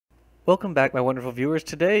Welcome back, my wonderful viewers.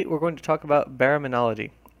 Today we're going to talk about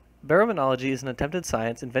baraminology. Baraminology is an attempted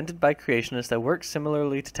science invented by creationists that works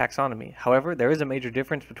similarly to taxonomy. However, there is a major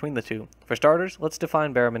difference between the two. For starters, let's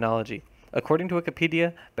define baraminology. According to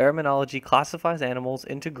Wikipedia, baraminology classifies animals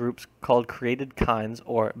into groups called created kinds,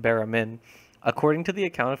 or baramin, according to the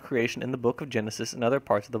account of creation in the book of Genesis and other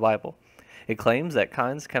parts of the Bible. It claims that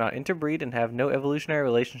kinds cannot interbreed and have no evolutionary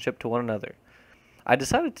relationship to one another. I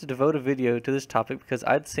decided to devote a video to this topic because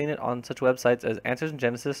I'd seen it on such websites as Answers in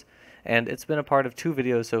Genesis, and it's been a part of 2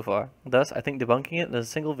 videos so far. Thus, I think debunking it in a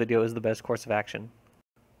single video is the best course of action.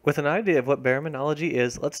 With an idea of what baraminology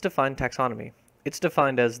is, let's define taxonomy. It's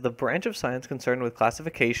defined as the branch of science concerned with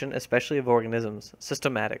classification, especially of organisms,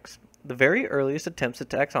 systematics. The very earliest attempts at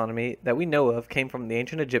taxonomy that we know of came from the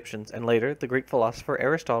ancient Egyptians, and later, the Greek philosopher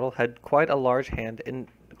Aristotle had quite a large hand in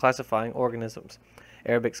classifying organisms.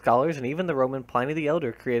 Arabic scholars and even the Roman Pliny the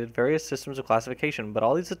Elder created various systems of classification, but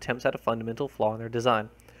all these attempts had a fundamental flaw in their design,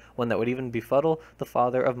 one that would even befuddle the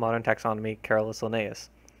father of modern taxonomy, Carolus Linnaeus.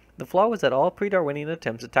 The flaw was that all pre-Darwinian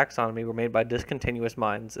attempts at taxonomy were made by discontinuous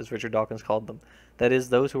minds, as Richard Dawkins called them, that is,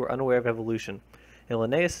 those who were unaware of evolution. In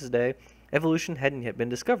Linnaeus' day, evolution hadn't yet been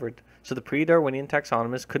discovered, so the pre-Darwinian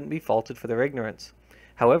taxonomists couldn't be faulted for their ignorance.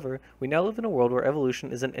 However, we now live in a world where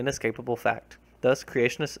evolution is an inescapable fact. Thus,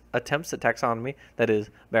 creationist attempts at taxonomy, that is,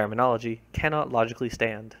 baraminology, cannot logically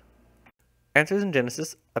stand. Answers in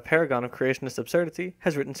Genesis, a paragon of creationist absurdity,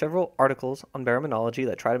 has written several articles on baraminology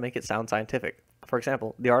that try to make it sound scientific. For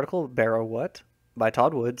example, the article Bara-What by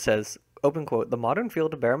Todd Wood says, open quote, "The modern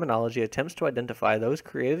field of baraminology attempts to identify those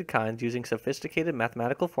created kinds using sophisticated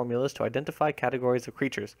mathematical formulas to identify categories of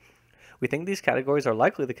creatures. We think these categories are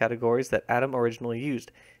likely the categories that Adam originally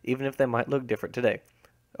used, even if they might look different today."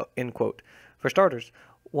 End quote. For starters,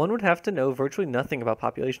 one would have to know virtually nothing about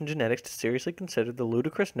population genetics to seriously consider the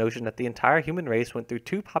ludicrous notion that the entire human race went through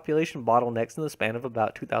 2 population bottlenecks in the span of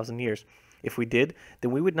about 2,000 years. If we did,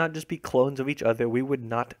 then we would not just be clones of each other, we would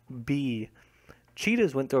not be.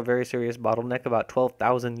 Cheetahs went through a very serious bottleneck about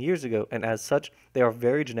 12,000 years ago, and as such, they are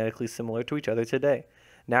very genetically similar to each other today.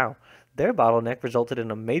 Now, their bottleneck resulted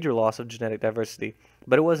in a major loss of genetic diversity,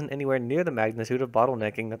 but it wasn't anywhere near the magnitude of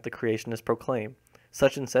bottlenecking that the creationists proclaim.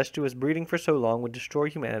 Such incestuous breeding for so long would destroy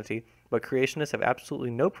humanity, but creationists have absolutely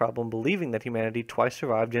no problem believing that humanity twice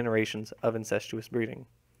survived generations of incestuous breeding.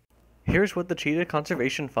 Here's what the Cheetah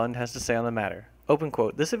Conservation Fund has to say on the matter. Open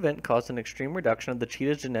quote, "This event caused an extreme reduction of the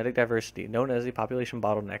cheetah's genetic diversity, known as a population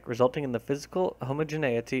bottleneck, resulting in the physical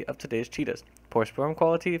homogeneity of today's cheetahs. Poor sperm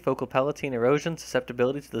quality, focal palatine erosion,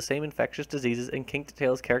 susceptibility to the same infectious diseases, and kinked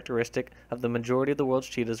tails characteristic of the majority of the world's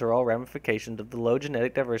cheetahs are all ramifications of the low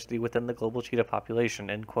genetic diversity within the global cheetah population."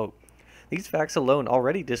 End quote. These facts alone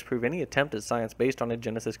already disprove any attempt at science based on a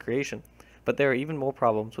Genesis creation, but there are even more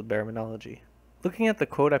problems with baraminology. Looking at the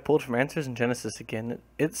quote I pulled from Answers in Genesis again,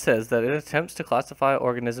 it says that it attempts to classify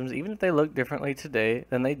organisms even if they look differently today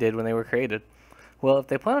than they did when they were created. Well, if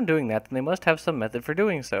they plan on doing that, then they must have some method for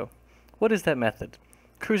doing so. What is that method?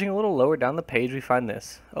 Cruising a little lower down the page, we find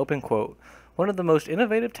this. Open quote, "One of the most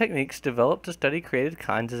innovative techniques developed to study created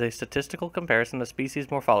kinds is a statistical comparison of species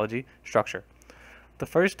morphology structure. The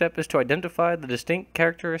first step is to identify the distinct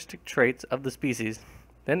characteristic traits of the species.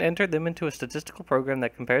 Then enter them into a statistical program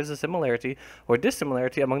that compares the similarity or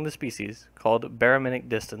dissimilarity among the species, called baraminic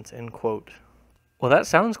distance." End quote. Well, that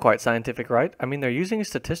sounds quite scientific, right? I mean, they're using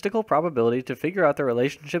statistical probability to figure out the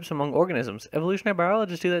relationships among organisms. Evolutionary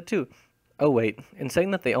biologists do that too. Oh wait, in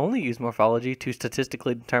saying that they only use morphology to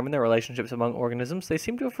statistically determine the relationships among organisms, they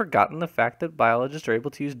seem to have forgotten the fact that biologists are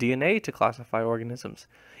able to use DNA to classify organisms.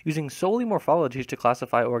 Using solely morphology to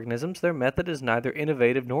classify organisms, their method is neither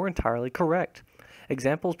innovative nor entirely correct.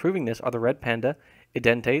 Examples proving this are the red panda,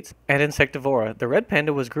 edentates, and insectivora. The red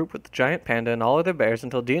panda was grouped with the giant panda and all other bears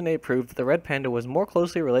until DNA proved that the red panda was more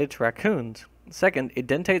closely related to raccoons. Second,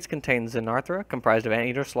 edentates contain Xenarthra, comprised of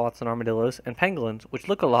anteater sloths and armadillos, and pangolins, which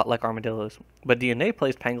look a lot like armadillos. But DNA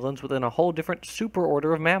placed pangolins within a whole different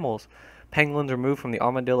superorder of mammals. Pangolins were moved from the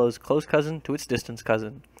armadillo's close cousin to its distant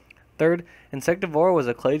cousin. Third, insectivora was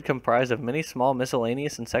a clade comprised of many small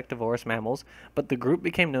miscellaneous insectivorous mammals, but the group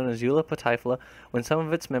became known as Eulipotyphla when some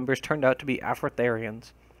of its members turned out to be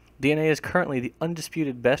Afrotherians. DNA is currently the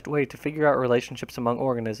undisputed best way to figure out relationships among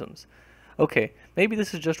organisms. Okay, maybe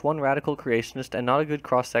this is just one radical creationist and not a good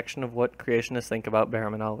cross-section of what creationists think about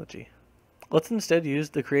baraminology. Let's instead use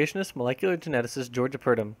the creationist molecular geneticist Georgia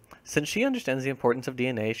Purdom. Since she understands the importance of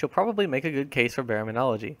DNA, she'll probably make a good case for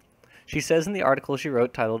baraminology. She says in the article she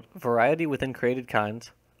wrote titled "Variety Within Created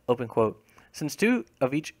Kinds," open quote, "Since 2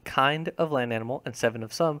 of each kind of land animal and 7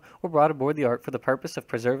 of some were brought aboard the ark for the purpose of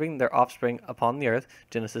preserving their offspring upon the earth,"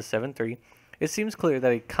 Genesis 7:3, It seems clear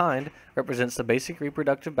that a kind represents the basic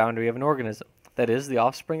reproductive boundary of an organism. That is, the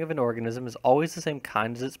offspring of an organism is always the same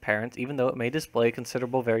kind as its parents, even though it may display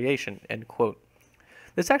considerable variation. End quote.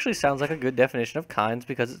 This actually sounds like a good definition of kinds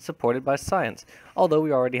because it's supported by science, although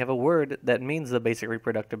we already have a word that means the basic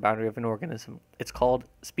reproductive boundary of an organism. It's called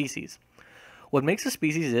species. What makes a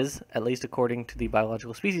species is, at least according to the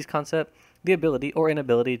biological species concept, the ability or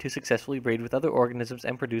inability to successfully breed with other organisms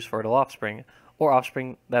and produce fertile offspring, or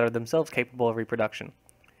offspring that are themselves capable of reproduction.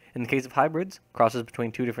 In the case of hybrids, crosses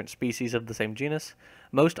between two different species of the same genus,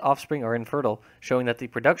 most offspring are infertile, showing that the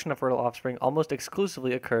production of fertile offspring almost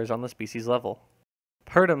exclusively occurs on the species level.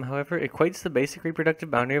 Purdom, however, equates the basic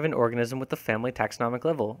reproductive boundary of an organism with the family taxonomic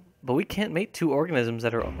level, but we can't mate two organisms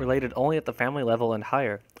that are related only at the family level and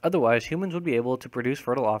higher. Otherwise, humans would be able to produce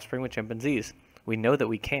fertile offspring with chimpanzees. We know that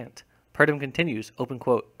we can't. Purdom continues, open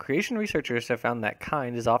quote, creation researchers have found that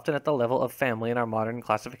kind is often at the level of family in our modern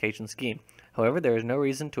classification scheme. However, there is no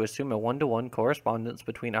reason to assume a one-to-one correspondence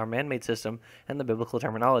between our man-made system and the biblical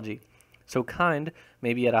terminology. So kind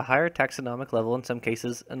may be at a higher taxonomic level in some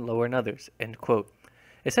cases and lower in others, end quote.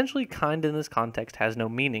 Essentially, kind in this context has no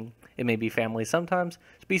meaning. It may be family sometimes,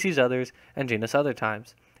 species others, and genus other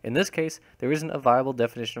times. In this case, there isn't a viable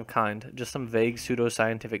definition of kind, just some vague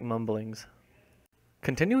pseudoscientific mumblings.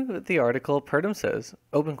 Continuing with the article, Purdom says,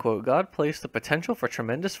 open quote, God placed the potential for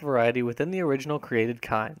tremendous variety within the original created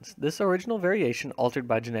kinds. This original variation, altered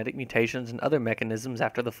by genetic mutations and other mechanisms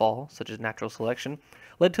after the fall, such as natural selection,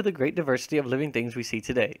 led to the great diversity of living things we see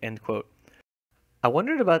today, end quote. I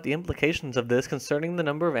wondered about the implications of this concerning the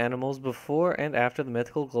number of animals before and after the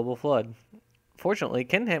mythical global flood. Fortunately,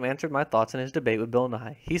 Kenham answered my thoughts in his debate with Bill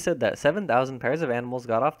Nye. He said that 7,000 pairs of animals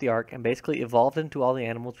got off the ark and basically evolved into all the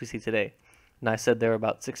animals we see today. Nye said there are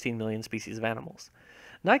about 16 million species of animals.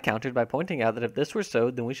 Nye countered by pointing out that if this were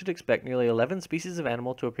so, then we should expect nearly 11 species of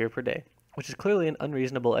animal to appear per day, which is clearly an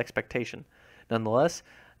unreasonable expectation. Nonetheless,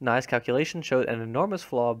 Nye's calculation showed an enormous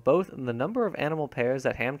flaw both in the number of animal pairs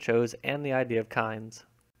that Ham chose and the idea of kinds.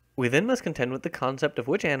 We then must contend with the concept of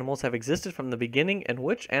which animals have existed from the beginning and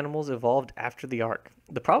which animals evolved after the ark.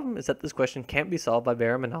 The problem is that this question can't be solved by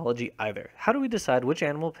baraminology either. How do we decide which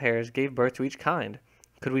animal pairs gave birth to each kind?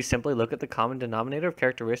 Could we simply look at the common denominator of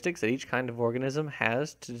characteristics that each kind of organism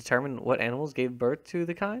has to determine what animals gave birth to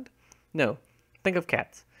the kind? No. Think of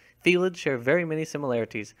cats. Felids share very many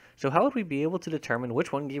similarities, so how would we be able to determine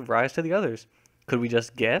which one gave rise to the others? Could we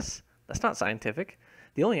just guess? That's not scientific.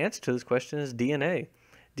 The only answer to this question is DNA.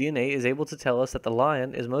 DNA is able to tell us that the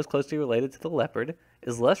lion is most closely related to the leopard,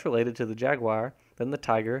 is less related to the jaguar than the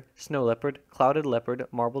tiger, snow leopard, clouded leopard,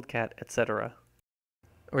 marbled cat, etc.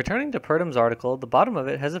 Returning to Purdom's article, the bottom of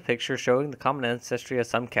it has a picture showing the common ancestry of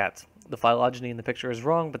some cats. The phylogeny in the picture is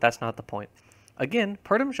wrong, but that's not the point. Again,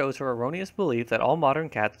 Purdom shows her erroneous belief that all modern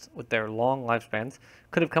cats, with their long lifespans,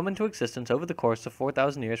 could have come into existence over the course of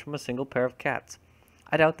 4,000 years from a single pair of cats.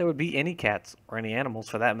 I doubt there would be any cats, or any animals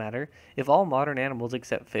for that matter, if all modern animals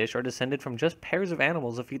except fish are descended from just pairs of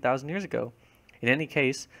animals a few thousand years ago. In any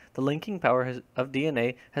case, the linking power of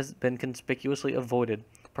DNA has been conspicuously avoided,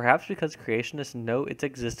 perhaps because creationists know its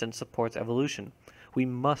existence supports evolution. We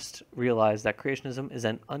must realize that creationism is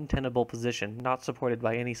an untenable position, not supported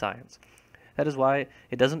by any science. That is why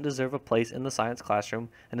it doesn't deserve a place in the science classroom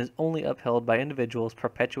and is only upheld by individuals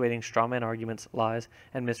perpetuating strawman arguments, lies,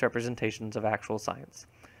 and misrepresentations of actual science.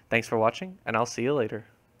 Thanks for watching, and I'll see you later.